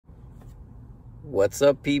What's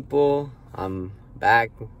up, people? I'm back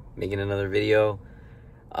making another video.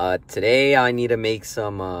 Today I need to make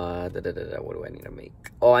some what do I need to make?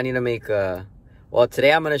 Oh, I need to make well,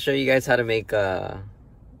 today I'm gonna show you guys how to make a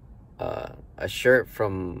shirt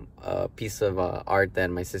from a piece of art that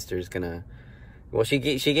my sister is gonna, well, she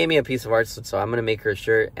gave me a piece of art, so I'm gonna make her a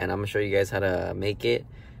shirt and I'm gonna show you guys how to make it.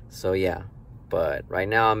 So yeah, but right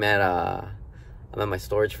now I'm at my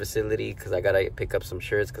storage facility because I gotta pick up some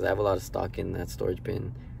shirts because I have a lot of stock in that storage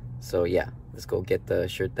bin. So yeah, let's go get the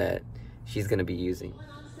shirt that she's gonna be using.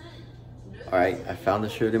 Alright, I found the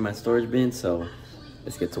shirt in my storage bin, so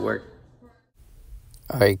let's get to work.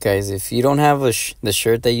 Alright guys, if you don't have the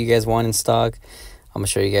shirt that you guys want in stock, I'm gonna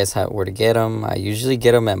show you guys where to get them. I usually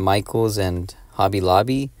get them at Michael's and Hobby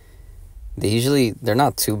Lobby. They're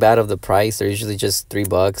not too bad of the price. They're usually just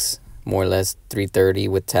 $3, more or less $3.30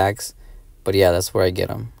 with tax. But yeah, that's where I get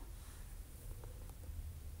them.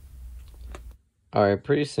 Alright,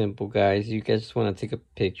 pretty simple, guys. You guys just want to take a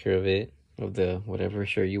picture of it, of the whatever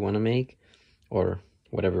shirt you want to make, or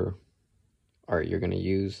whatever art you're going to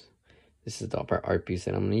use. This is the art piece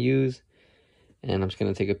that I'm going to use. And I'm just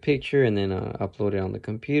going to take a picture and then upload it on the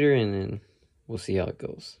computer, and then we'll see how it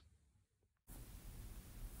goes.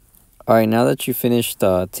 Alright, now that you finished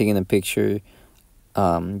taking the picture,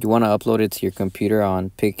 you want to upload it to your computer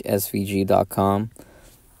on picsvg.com.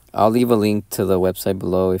 I'll leave a link to the website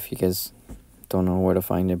below if you guys don't know where to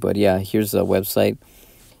find it. But yeah, here's the website.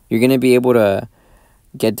 You're going to be able to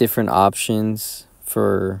get different options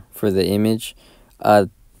for the image.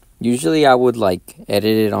 Usually I would like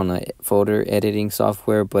edit it on a photo editing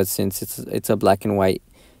software, but since it's a black and white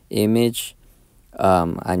image,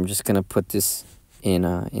 I'm just going to put this in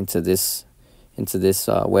into this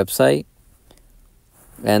website.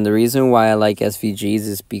 And the reason why I like SVGs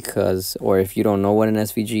is because, or if you don't know what an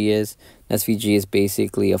SVG is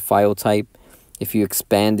basically a file type. If you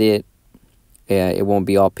expand it, it won't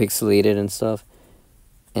be all pixelated and stuff.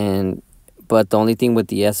 But the only thing with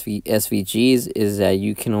the SVGs is that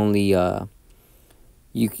you can only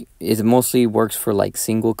it mostly works for like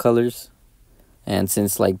single colors. And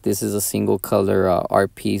since like this is a single color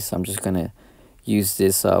art piece, I'm just gonna use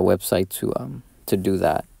this website to do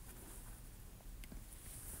that.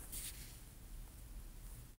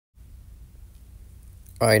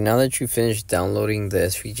 Alright, now that you finished downloading the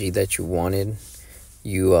SVG that you wanted,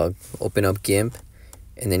 you open up GIMP,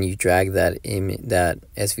 and then you drag that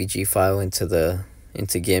SVG file into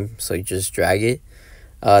GIMP. So you just drag it.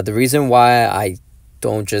 The reason why I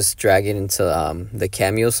don't just drag it into the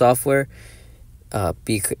Cameo software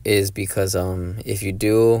is because if you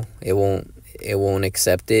do, it won't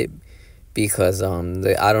accept it, because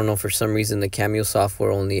I don't know, for some reason the Cameo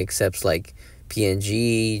software only accepts like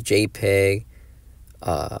PNG, JPEG.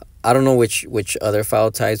 I don't know which other file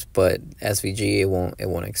types, but SVG it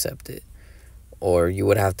won't accept it, or you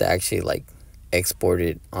would have to actually like export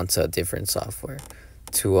it onto a different software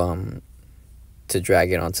to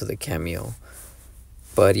drag it onto the Cameo.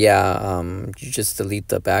 But yeah, you just delete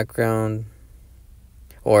the background,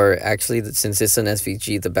 or actually since it's an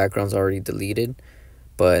SVG, the background's already deleted,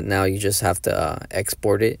 but now you just have to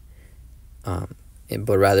export it.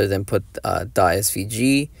 But rather than put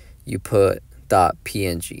 .svg, you put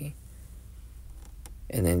 .png,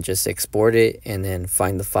 and then just export it, and then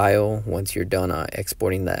find the file once you're done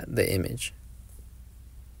exporting the image.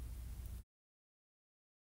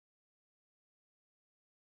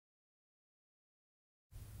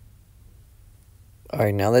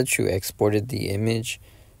 Alright, now that you exported the image,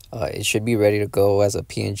 it should be ready to go as a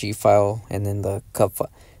PNG file, and then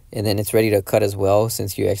and then it's ready to cut as well,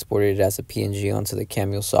 since you exported it as a PNG onto the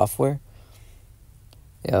Cameo software.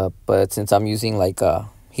 But since I'm using like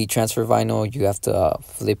heat transfer vinyl, you have to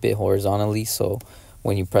flip it horizontally, so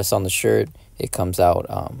when you press on the shirt, it comes out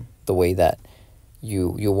the way that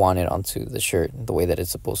you want it onto the shirt, the way that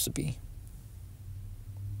it's supposed to be.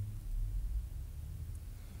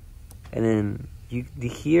 And then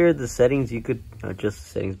here the settings, you could adjust the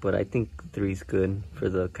settings, but I think 3 is good for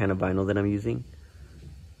the kind of vinyl that I'm using.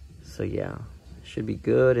 So yeah, should be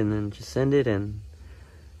good. And then just send it and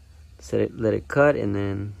let it cut, and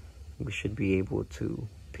then we should be able to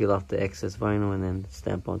peel off the excess vinyl and then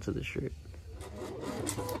stamp onto the shirt.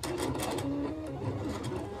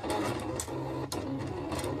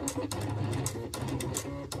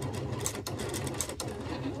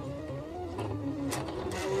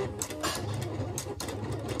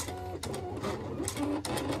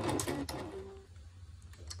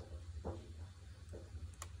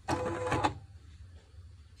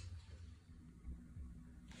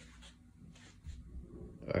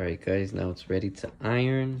 Alright guys, now it's ready to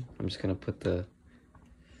iron. I'm just gonna put the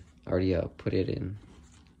already put it in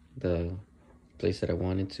the place that I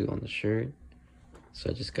wanted to on the shirt. So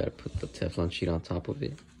I just gotta put the Teflon sheet on top of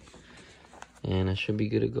it. And I should be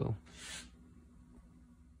good to go.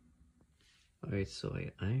 Alright, so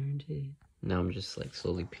I ironed it. Now I'm just like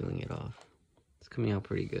slowly peeling it off. It's coming out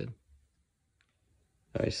pretty good.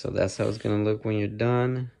 Alright, so that's how it's gonna look when you're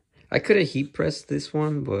done. I could have heat pressed this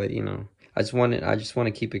one, but you know, I just want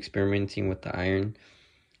to keep experimenting with the iron,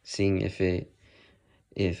 seeing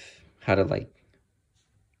how to like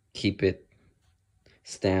keep it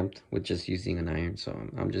stamped with just using an iron. So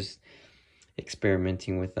I'm just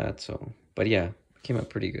experimenting with that. So, but yeah, it came out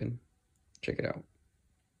pretty good. Check it out.